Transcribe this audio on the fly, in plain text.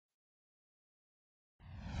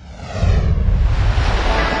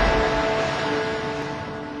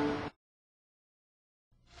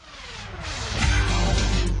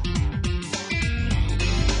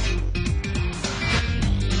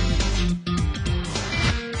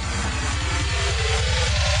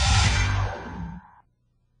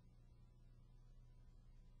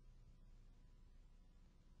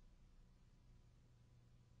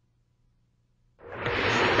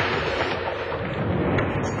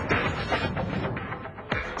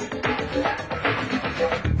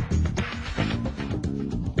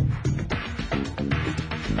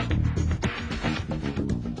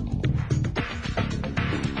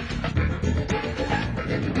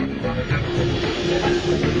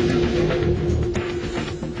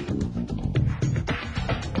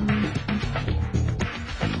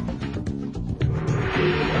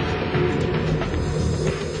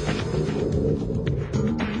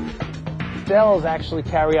cells actually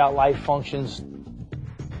carry out life functions?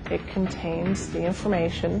 It contains the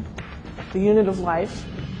information, the unit of life.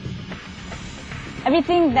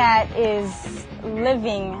 Everything that is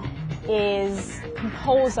living is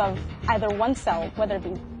composed of either one cell, whether it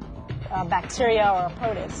be bacteria or a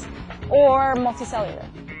protist, or multicellular.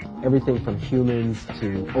 Everything from humans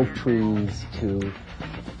to oak trees to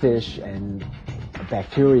fish and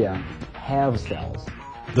bacteria have cells.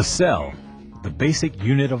 The cell, the basic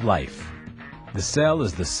unit of life. The cell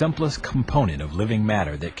is the simplest component of living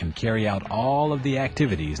matter that can carry out all of the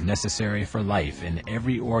activities necessary for life in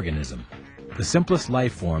every organism. The simplest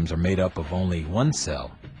life forms are made up of only one cell,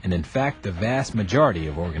 and in fact the vast majority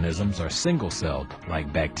of organisms are single-celled,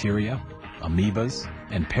 like bacteria, amoebas,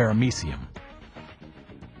 and paramecium.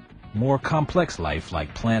 More complex life,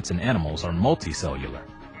 like plants and animals, are multicellular,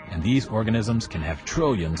 and these organisms can have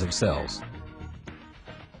trillions of cells.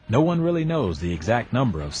 No one really knows the exact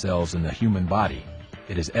number of cells in the human body.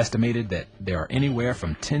 It is estimated that there are anywhere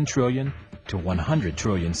from 10 trillion to 100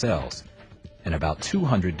 trillion cells, and about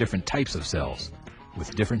 200 different types of cells,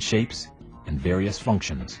 with different shapes and various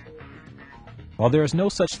functions. While there is no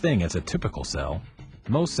such thing as a typical cell,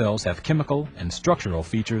 most cells have chemical and structural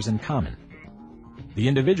features in common. The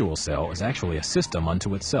individual cell is actually a system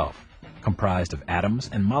unto itself, comprised of atoms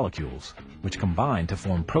and molecules, which combine to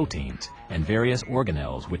form proteins and various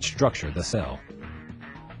organelles which structure the cell.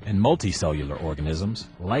 In multicellular organisms,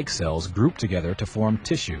 like cells group together to form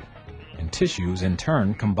tissue, and tissues in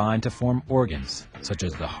turn combine to form organs, such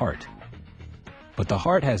as the heart. But the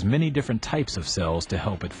heart has many different types of cells to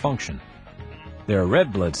help it function. There are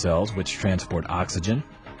red blood cells which transport oxygen,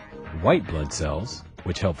 white blood cells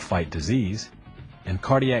which help fight disease, and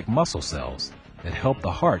cardiac muscle cells that help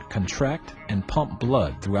the heart contract and pump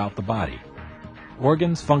blood throughout the body.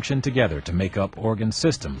 Organs function together to make up organ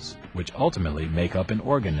systems, which ultimately make up an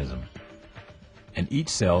organism. And each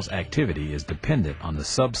cell's activity is dependent on the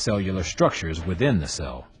subcellular structures within the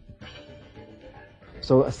cell.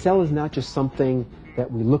 So a cell is not just something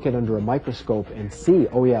that we look at under a microscope and see,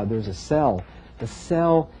 oh yeah, there's a cell. The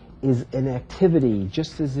cell is an activity,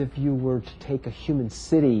 just as if you were to take a human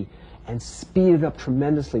city and speed it up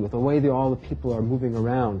tremendously with the way all the people are moving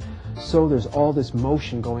around. So there's all this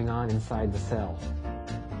motion going on inside the cell.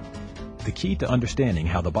 The key to understanding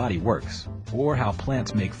how the body works, or how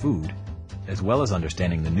plants make food, as well as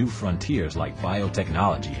understanding the new frontiers like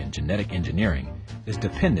biotechnology and genetic engineering, is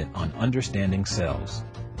dependent on understanding cells.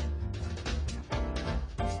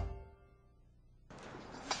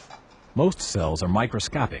 Most cells are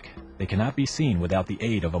microscopic. They cannot be seen without the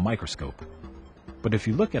aid of a microscope. But if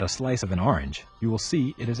you look at a slice of an orange, you will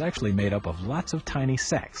see it is actually made up of lots of tiny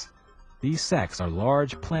sacs. These sacs are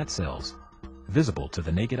large plant cells, visible to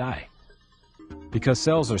the naked eye. Because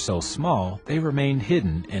cells are so small, they remained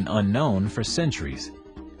hidden and unknown for centuries.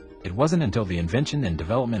 It wasn't until the invention and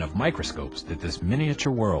development of microscopes that this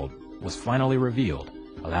miniature world was finally revealed,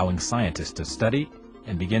 allowing scientists to study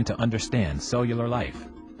and begin to understand cellular life.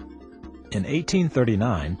 In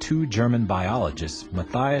 1839, two German biologists,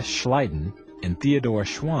 Matthias Schleiden and Theodor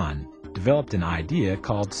Schwann, developed an idea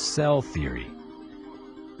called cell theory.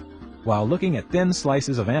 While looking at thin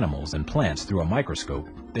slices of animals and plants through a microscope,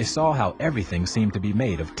 they saw how everything seemed to be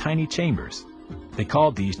made of tiny chambers. They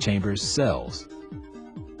called these chambers cells.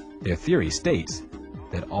 Their theory states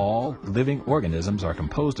that all living organisms are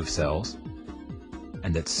composed of cells,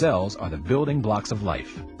 and that cells are the building blocks of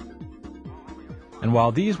life. And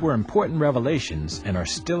while these were important revelations and are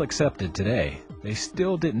still accepted today, they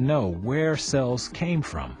still didn't know where cells came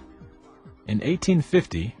from. In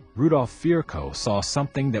 1850, Rudolf Virchow saw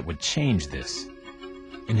something that would change this.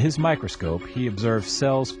 In his microscope, he observed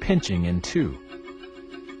cells pinching in two.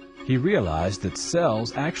 He realized that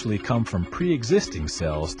cells actually come from pre-existing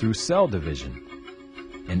cells through cell division,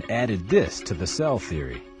 and added this to the cell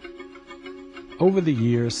theory. Over the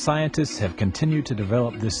years, scientists have continued to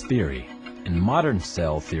develop this theory, and modern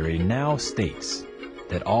cell theory now states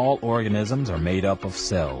that all organisms are made up of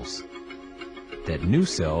cells, that new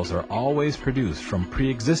cells are always produced from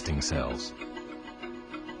pre-existing cells.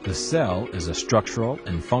 The cell is a structural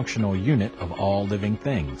and functional unit of all living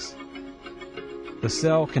things. The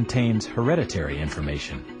cell contains hereditary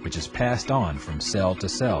information, which is passed on from cell to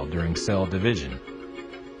cell during cell division.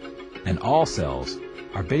 And all cells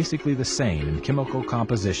are basically the same in chemical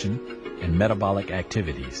composition and metabolic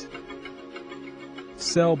activities.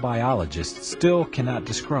 Cell biologists still cannot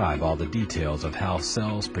describe all the details of how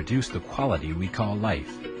cells produce the quality we call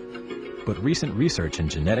life. But recent research in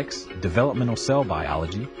genetics, developmental cell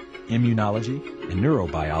biology, immunology, and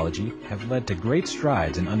neurobiology have led to great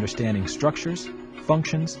strides in understanding structures,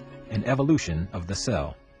 functions, and evolution of the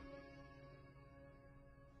cell.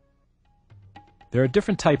 There are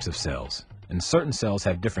different types of cells, and certain cells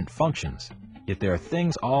have different functions, yet there are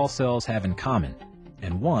things all cells have in common,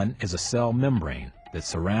 and one is a cell membrane that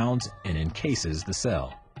surrounds and encases the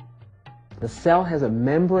cell. The cell has a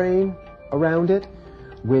membrane around it,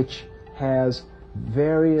 which has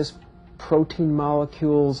various protein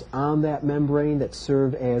molecules on that membrane that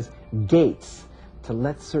serve as gates to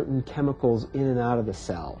let certain chemicals in and out of the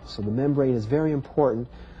cell. So the membrane is very important,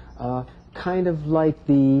 kind of like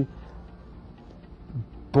the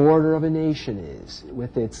border of a nation is,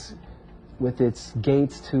 with its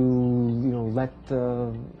gates to, let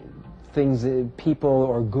things, people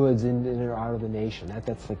or goods in or out of the nation.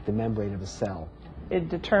 That's like the membrane of a cell. It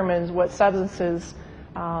determines what substances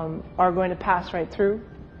are going to pass right through.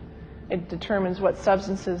 It determines what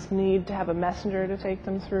substances need to have a messenger to take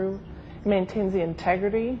them through. It maintains the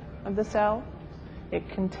integrity of the cell. It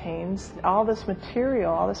contains all this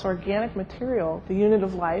material, all this organic material, the unit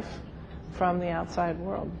of life, from the outside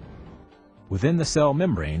world. Within the cell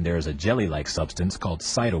membrane, there is a jelly-like substance called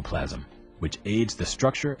cytoplasm, which aids the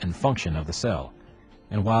structure and function of the cell.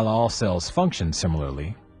 And while all cells function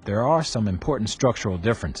similarly, there are some important structural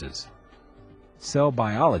differences. Cell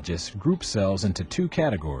biologists group cells into two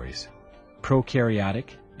categories,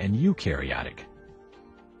 prokaryotic and eukaryotic.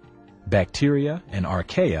 Bacteria and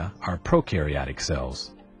archaea are prokaryotic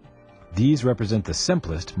cells. These represent the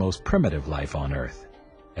simplest, most primitive life on Earth,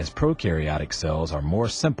 as prokaryotic cells are more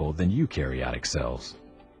simple than eukaryotic cells.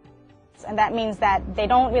 And that means that they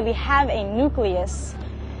don't really have a nucleus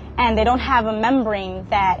and they don't have a membrane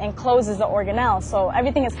that encloses the organelle. So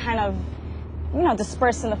everything is kind of,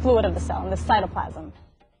 dispersed in the fluid of the cell, in the cytoplasm.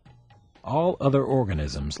 All other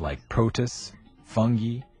organisms like protists,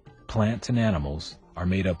 fungi, plants, and animals are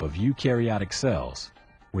made up of eukaryotic cells,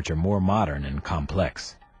 which are more modern and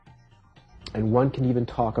complex. And one can even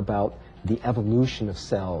talk about the evolution of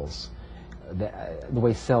cells, the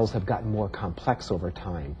way cells have gotten more complex over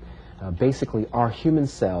time. Basically, our human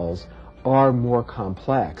cells are more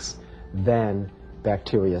complex than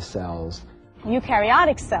bacteria cells.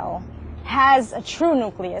 Eukaryotic cell has a true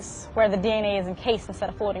nucleus where the DNA is encased instead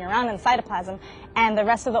of floating around in the cytoplasm, and the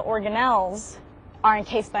rest of the organelles are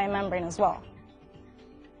encased by a membrane as well.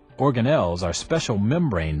 Organelles are special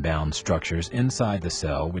membrane-bound structures inside the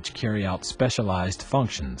cell which carry out specialized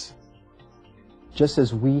functions. Just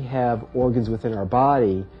as we have organs within our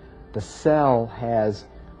body, the cell has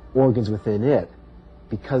organs within it.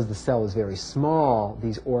 Because the cell is very small,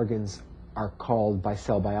 these organs are called by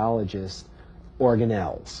cell biologists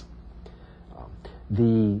organelles.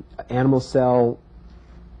 The animal cell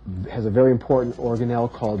has a very important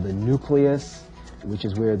organelle called the nucleus, which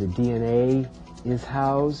is where the DNA is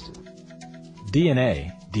housed.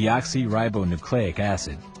 DNA, deoxyribonucleic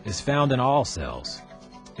acid, is found in all cells.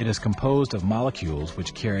 It is composed of molecules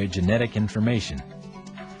which carry genetic information.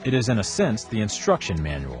 It is in a sense the instruction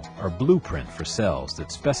manual or blueprint for cells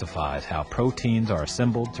that specifies how proteins are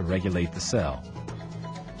assembled to regulate the cell.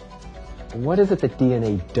 What is it that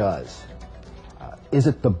DNA does? Is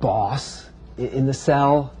it the boss in the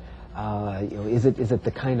cell? Is it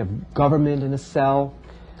the kind of government in a cell?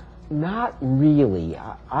 Not really.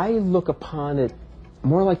 I look upon it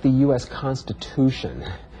more like the U.S. Constitution,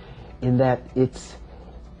 in that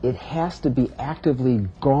it has to be actively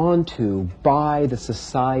gone to by the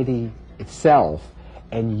society itself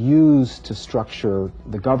and used to structure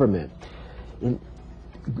the government.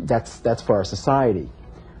 That's for our society.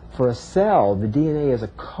 For a cell, the DNA as a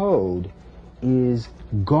code is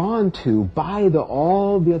gone to by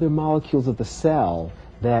all the other molecules of the cell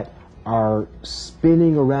that are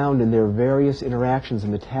spinning around in their various interactions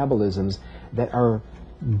and metabolisms that are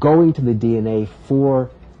going to the DNA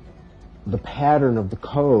for the pattern of the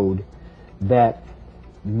code that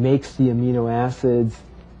makes the amino acids,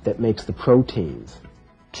 that makes the proteins.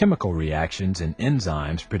 Chemical reactions and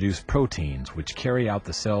enzymes produce proteins which carry out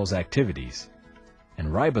the cell's activities, and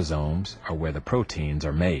ribosomes are where the proteins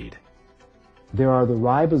are made. There are the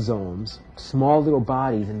ribosomes, small little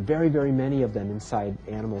bodies, and very, very many of them inside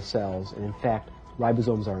animal cells, and in fact,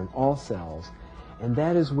 ribosomes are in all cells, and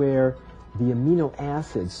that is where the amino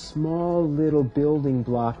acids, small little building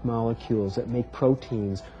block molecules that make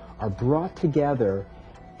proteins, are brought together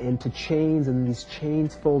into chains, and these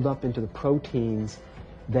chains fold up into the proteins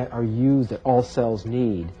that are used, that all cells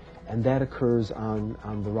need, and that occurs on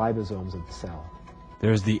the ribosomes of the cell.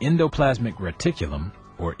 There's the endoplasmic reticulum,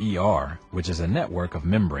 or ER, which is a network of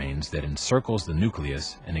membranes that encircles the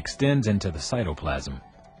nucleus and extends into the cytoplasm.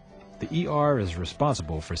 The ER is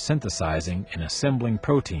responsible for synthesizing and assembling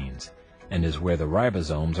proteins, and is where the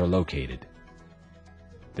ribosomes are located.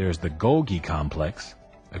 There's the Golgi complex,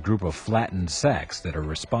 a group of flattened sacs that are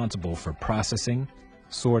responsible for processing,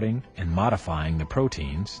 sorting, and modifying the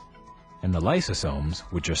proteins, and the lysosomes,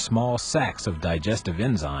 which are small sacs of digestive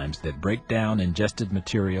enzymes that break down ingested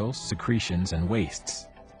materials, secretions, and wastes.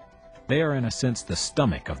 They are in a sense the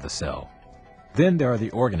stomach of the cell. Then there are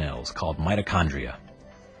the organelles called mitochondria.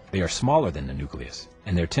 They are smaller than the nucleus,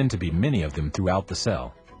 and there tend to be many of them throughout the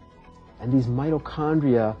cell. And these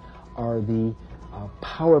mitochondria are the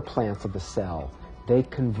power plants of the cell. They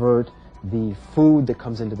convert the food that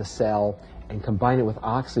comes into the cell and combine it with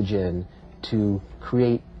oxygen to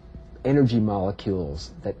create energy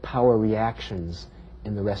molecules that power reactions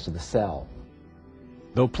in the rest of the cell.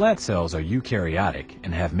 Though plant cells are eukaryotic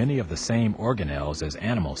and have many of the same organelles as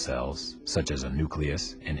animal cells, such as a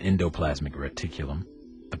nucleus and endoplasmic reticulum,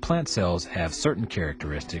 the plant cells have certain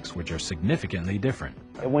characteristics which are significantly different.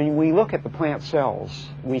 When we look at the plant cells,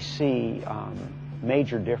 we see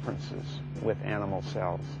major differences with animal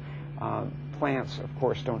cells. Plants, of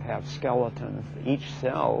course, don't have skeletons. Each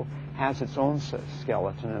cell has its own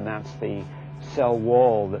skeleton, and that's the cell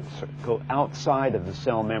wall that goes outside of the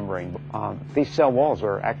cell membrane. These cell walls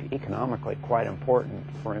are economically quite important.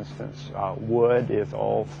 For instance, wood is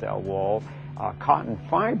all cell wall. Cotton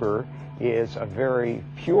fiber is a very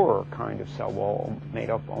pure kind of cell wall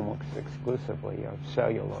made up almost exclusively of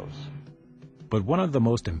cellulose. But one of the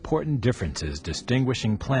most important differences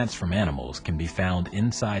distinguishing plants from animals can be found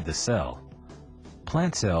inside the cell.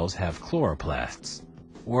 Plant cells have chloroplasts,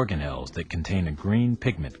 organelles that contain a green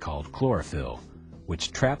pigment called chlorophyll,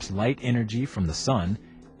 which traps light energy from the sun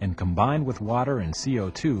and combined with water and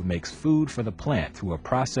CO2 makes food for the plant through a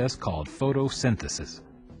process called photosynthesis.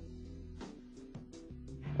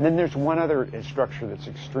 And then there's one other structure that's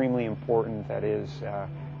extremely important that is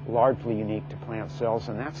largely unique to plant cells,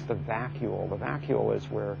 and that's the vacuole. The vacuole is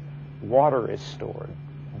where water is stored.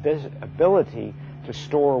 This ability to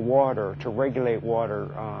store water, to regulate water,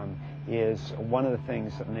 is one of the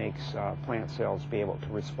things that makes plant cells be able to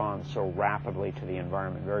respond so rapidly to the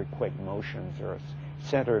environment. Very quick motions are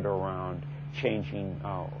centered around changing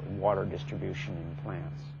water distribution in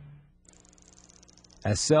plants.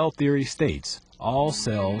 As cell theory states, all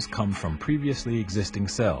cells come from previously existing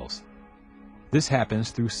cells. This happens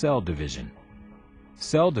through cell division.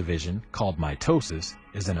 Cell division, called mitosis,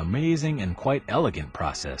 is an amazing and quite elegant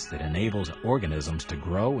process that enables organisms to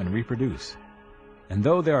grow and reproduce. And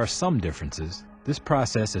though there are some differences, this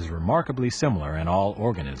process is remarkably similar in all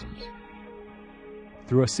organisms.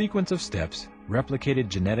 Through a sequence of steps, replicated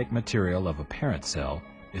genetic material of a parent cell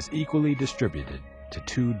is equally distributed to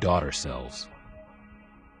two daughter cells.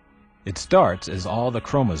 It starts as all the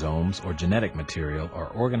chromosomes or genetic material are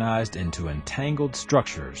organized into entangled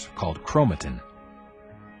structures called chromatin.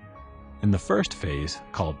 In the first phase,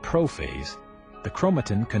 called prophase, the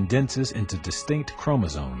chromatin condenses into distinct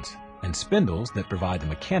chromosomes, and spindles that provide the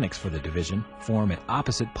mechanics for the division form at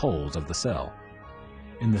opposite poles of the cell.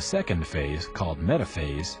 In the second phase, called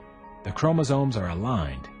metaphase, the chromosomes are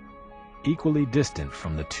aligned, equally distant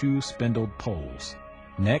from the two spindled poles.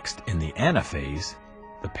 Next, in the anaphase,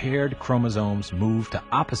 the paired chromosomes move to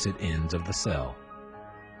opposite ends of the cell.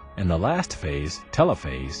 In the last phase,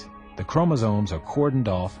 telophase, the chromosomes are cordoned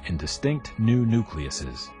off in distinct new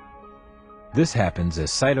nucleuses. This happens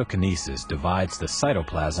as cytokinesis divides the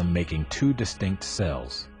cytoplasm, making two distinct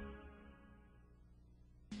cells.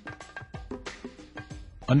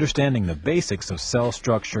 Understanding the basics of cell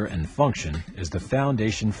structure and function is the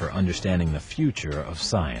foundation for understanding the future of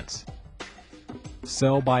science.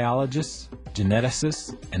 Cell biologists,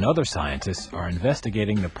 geneticists, and other scientists are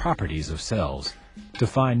investigating the properties of cells to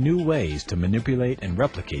find new ways to manipulate and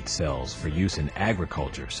replicate cells for use in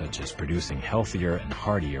agriculture, such as producing healthier and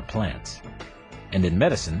hardier plants. And in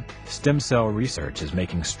medicine, stem cell research is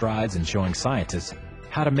making strides in showing scientists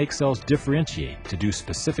how to make cells differentiate to do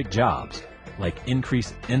specific jobs, like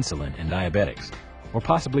increase insulin in diabetics, or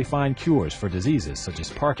possibly find cures for diseases such as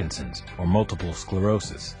Parkinson's or multiple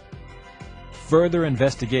sclerosis. Further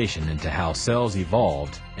investigation into how cells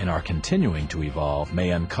evolved and are continuing to evolve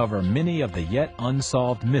may uncover many of the yet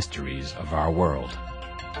unsolved mysteries of our world.